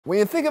When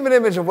you think of an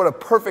image of what a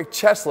perfect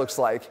chest looks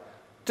like,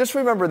 just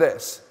remember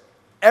this.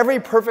 Every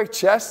perfect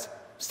chest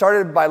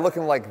started by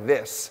looking like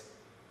this,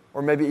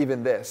 or maybe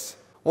even this.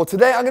 Well,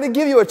 today I'm going to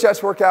give you a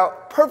chest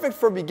workout perfect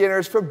for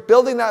beginners for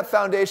building that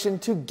foundation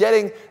to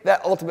getting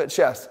that ultimate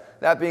chest.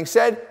 That being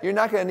said, you're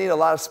not going to need a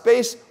lot of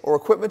space or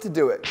equipment to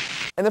do it.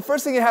 And the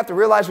first thing you have to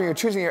realize when you're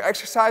choosing your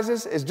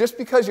exercises is just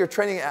because you're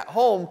training at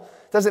home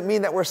doesn't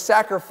mean that we're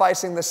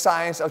sacrificing the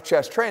science of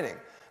chest training.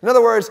 In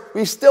other words,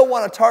 we still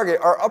want to target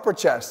our upper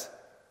chest,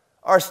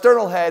 our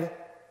sternal head,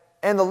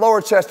 and the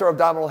lower chest or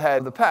abdominal head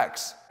of the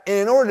pecs. And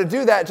in order to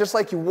do that, just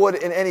like you would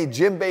in any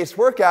gym-based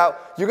workout,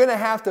 you're going to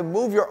have to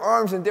move your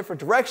arms in different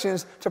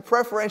directions to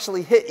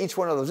preferentially hit each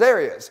one of those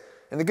areas.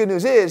 And the good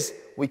news is,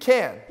 we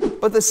can.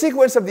 But the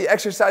sequence of the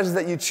exercises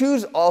that you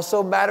choose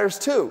also matters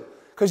too,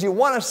 because you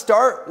want to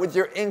start with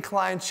your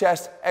inclined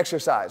chest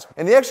exercise.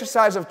 And the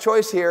exercise of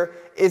choice here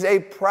is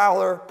a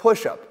prowler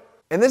push-up.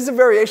 And this is a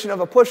variation of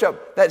a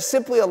push-up that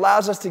simply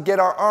allows us to get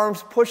our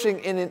arms pushing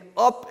in an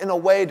up and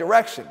away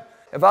direction.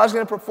 If I was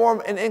going to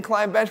perform an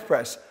incline bench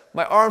press,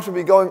 my arms would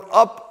be going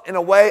up and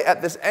away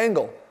at this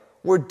angle.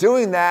 We're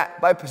doing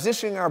that by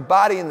positioning our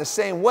body in the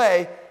same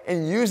way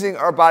and using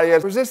our body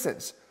as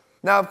resistance.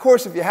 Now, of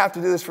course, if you have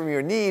to do this from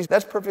your knees,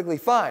 that's perfectly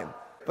fine.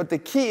 But the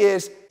key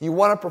is you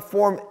want to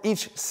perform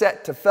each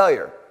set to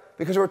failure,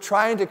 because we're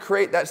trying to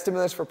create that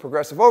stimulus for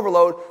progressive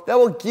overload that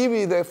will give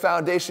you the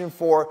foundation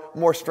for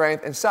more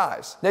strength and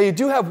size. Now, you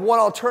do have one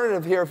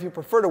alternative here if you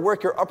prefer to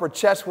work your upper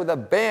chest with a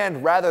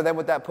band rather than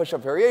with that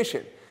push-up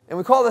variation. And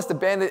we call this the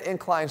banded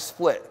incline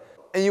split.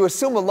 And you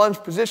assume a lunge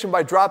position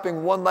by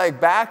dropping one leg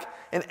back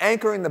and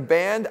anchoring the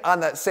band on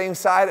that same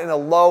side in a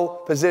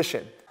low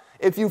position.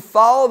 If you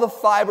follow the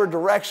fiber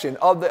direction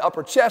of the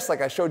upper chest,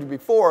 like I showed you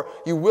before,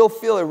 you will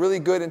feel a really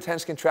good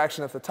intense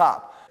contraction at the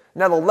top.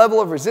 Now, the level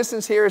of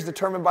resistance here is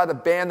determined by the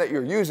band that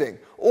you're using,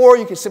 or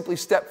you can simply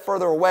step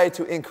further away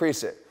to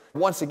increase it.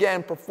 Once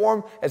again,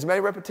 perform as many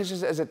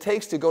repetitions as it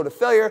takes to go to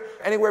failure,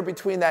 anywhere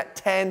between that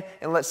 10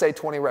 and let's say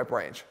 20 rep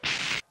range.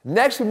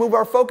 Next, we move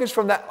our focus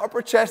from that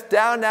upper chest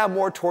down now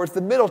more towards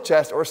the middle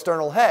chest or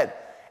sternal head.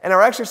 And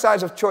our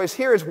exercise of choice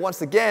here is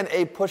once again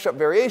a push-up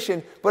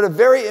variation, but a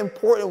very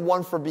important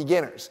one for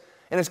beginners.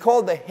 And it's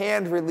called the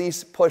hand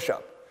release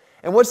push-up.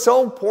 And what's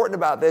so important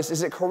about this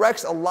is it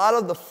corrects a lot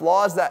of the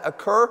flaws that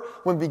occur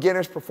when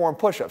beginners perform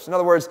push-ups. In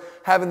other words,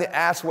 having the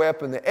ass way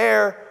up in the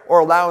air, or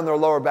allowing their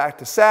lower back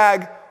to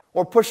sag,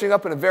 or pushing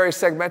up in a very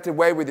segmented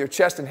way with your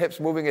chest and hips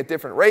moving at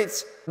different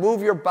rates.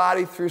 Move your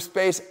body through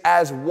space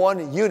as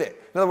one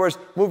unit. In other words,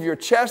 move your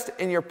chest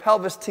and your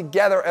pelvis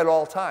together at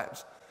all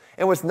times.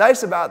 And what's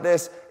nice about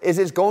this is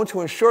it's going to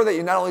ensure that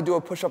you not only do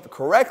a push-up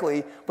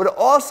correctly, but it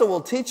also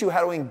will teach you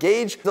how to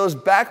engage those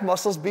back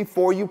muscles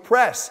before you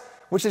press,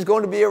 which is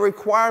going to be a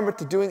requirement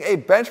to doing a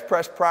bench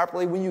press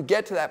properly when you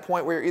get to that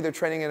point where you're either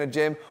training in a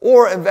gym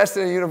or invest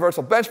in a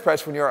universal bench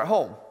press when you're at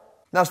home.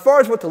 Now, as far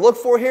as what to look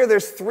for here,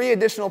 there's 3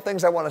 additional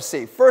things I want to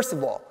see. First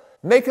of all,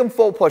 make them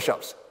full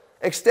push-ups.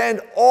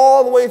 Extend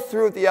all the way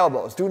through at the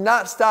elbows. Do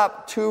not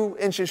stop 2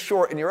 inches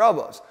short in your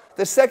elbows.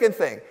 The second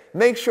thing,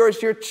 make sure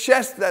it's your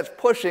chest that's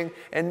pushing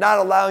and not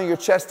allowing your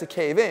chest to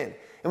cave in.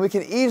 And we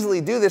can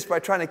easily do this by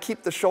trying to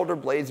keep the shoulder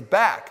blades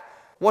back.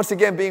 Once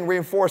again, being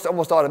reinforced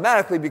almost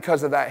automatically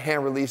because of that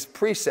hand release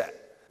preset.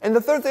 And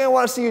the third thing I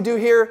want to see you do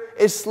here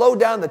is slow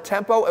down the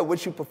tempo at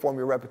which you perform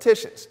your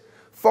repetitions.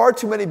 Far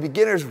too many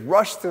beginners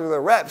rush through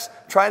their reps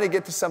trying to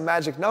get to some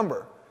magic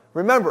number.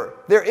 Remember,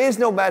 there is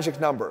no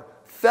magic number.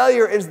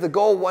 Failure is the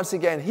goal once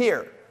again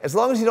here. As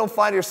long as you don't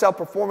find yourself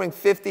performing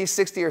 50,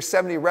 60, or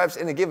 70 reps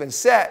in a given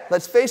set,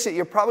 let's face it,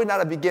 you're probably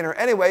not a beginner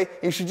anyway.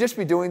 You should just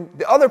be doing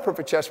the other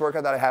perfect chest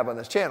workout that I have on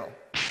this channel.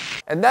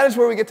 And that is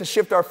where we get to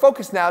shift our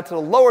focus now to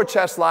the lower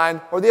chest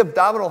line or the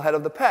abdominal head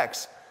of the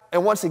pecs.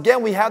 And once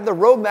again, we have the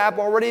roadmap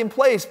already in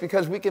place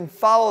because we can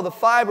follow the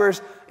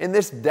fibers in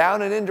this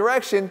down and in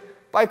direction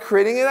by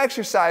creating an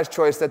exercise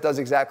choice that does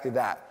exactly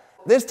that.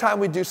 This time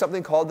we do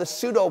something called the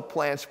pseudo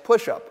planche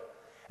push-up.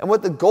 And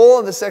what the goal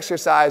of this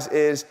exercise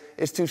is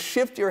to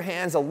shift your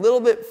hands a little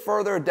bit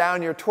further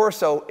down your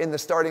torso in the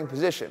starting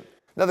position.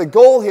 Now the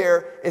goal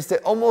here is to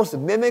almost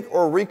mimic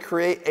or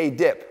recreate a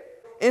dip.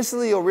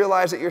 Instantly you'll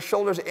realize that your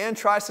shoulders and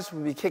triceps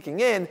will be kicking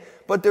in,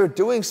 but they're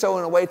doing so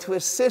in a way to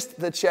assist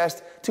the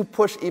chest to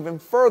push even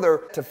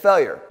further to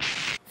failure.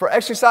 For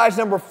exercise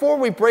number 4,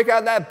 we break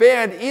out that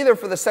band either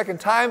for the second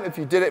time if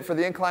you did it for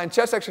the inclined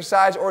chest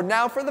exercise or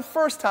now for the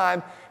first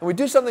time, and we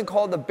do something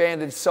called the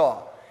banded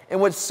saw. And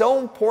what's so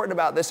important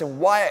about this and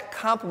why it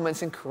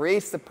complements and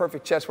creates the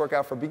perfect chest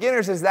workout for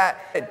beginners is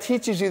that it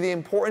teaches you the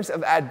importance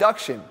of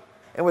adduction.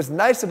 And what's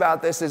nice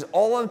about this is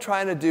all I'm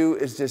trying to do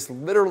is just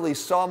literally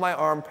saw my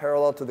arm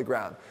parallel to the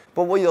ground.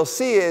 But what you'll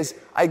see is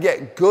I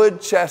get good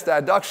chest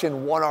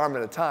adduction one arm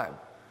at a time.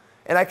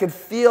 And I can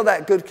feel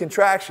that good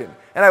contraction.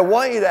 And I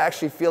want you to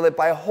actually feel it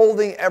by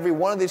holding every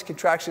one of these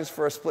contractions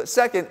for a split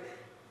second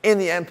in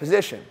the end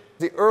position.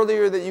 The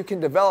earlier that you can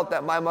develop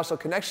that mind-muscle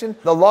connection,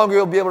 the longer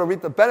you'll be able to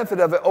reap the benefit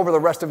of it over the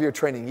rest of your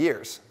training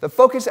years. The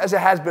focus, as it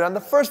has been on the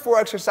first 4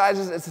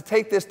 exercises, is to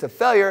take this to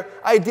failure,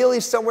 ideally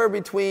somewhere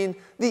between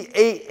the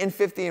 8 and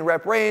 15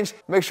 rep range.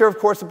 Make sure, of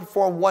course, to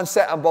perform 1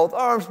 set on both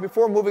arms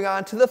before moving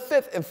on to the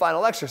 5th and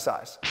final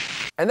exercise.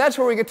 And that's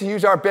where we get to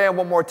use our band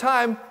one more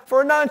time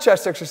for a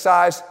non-chest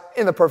exercise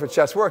in the perfect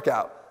chest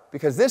workout,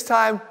 because this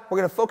time we're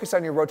going to focus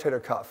on your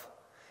rotator cuff.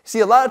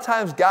 See, a lot of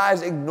times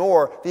guys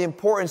ignore the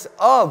importance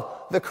of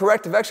the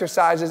corrective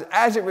exercises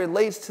as it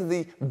relates to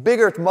the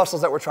bigger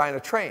muscles that we're trying to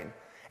train.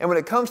 And when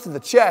it comes to the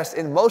chest,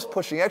 in most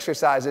pushing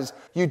exercises,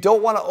 you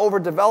don't want to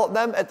overdevelop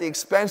them at the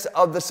expense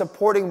of the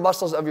supporting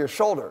muscles of your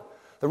shoulder.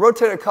 The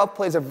rotator cuff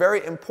plays a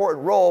very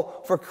important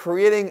role for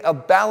creating a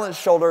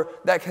balanced shoulder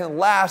that can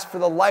last for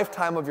the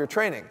lifetime of your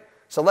training.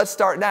 So let's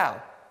start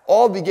now.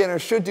 All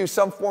beginners should do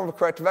some form of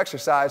corrective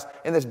exercise,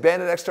 and this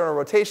banded external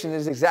rotation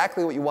is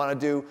exactly what you want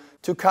to do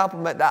to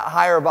complement that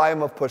higher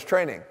volume of push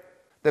training.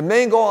 The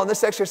main goal on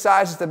this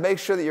exercise is to make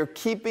sure that you're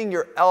keeping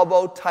your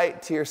elbow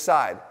tight to your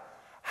side.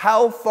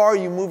 How far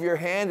you move your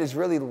hand is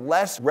really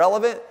less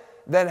relevant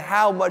than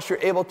how much you're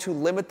able to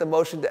limit the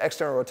motion to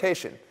external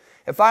rotation.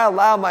 If I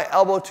allow my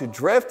elbow to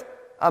drift,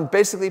 I'm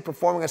basically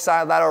performing a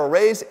side lateral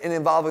raise and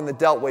involving the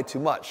delt way too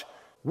much.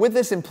 With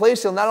this in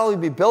place, you'll not only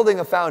be building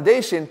a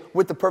foundation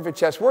with the perfect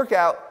chest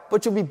workout,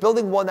 but you'll be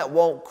building one that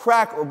won't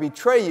crack or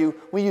betray you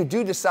when you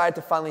do decide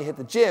to finally hit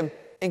the gym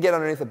and get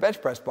underneath the bench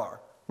press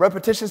bar.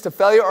 Repetitions to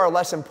failure are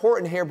less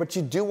important here, but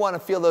you do want to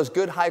feel those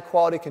good high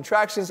quality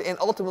contractions and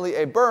ultimately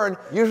a burn.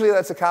 Usually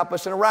that's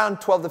accomplished in around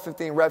 12 to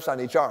 15 reps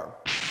on each arm.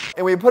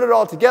 And when you put it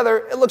all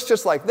together, it looks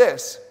just like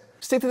this.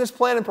 Stick to this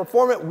plan and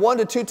perform it 1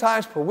 to 2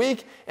 times per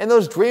week, and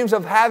those dreams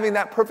of having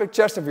that perfect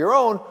chest of your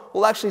own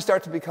will actually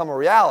start to become a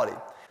reality.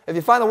 If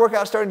you find the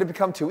workout starting to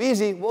become too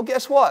easy, well,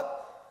 guess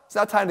what? It's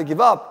not time to give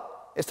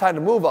up. It's time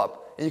to move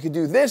up. And you can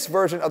do this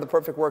version of the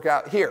perfect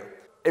workout here.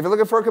 If you're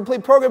looking for a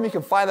complete program, you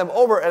can find them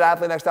over at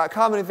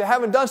ATHLEAN-X.com. And if you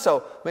haven't done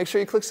so, make sure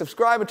you click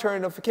subscribe and turn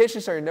on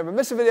notifications so you never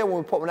miss a video when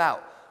we put one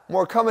out.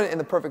 More coming in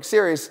the perfect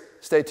series.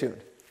 Stay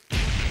tuned.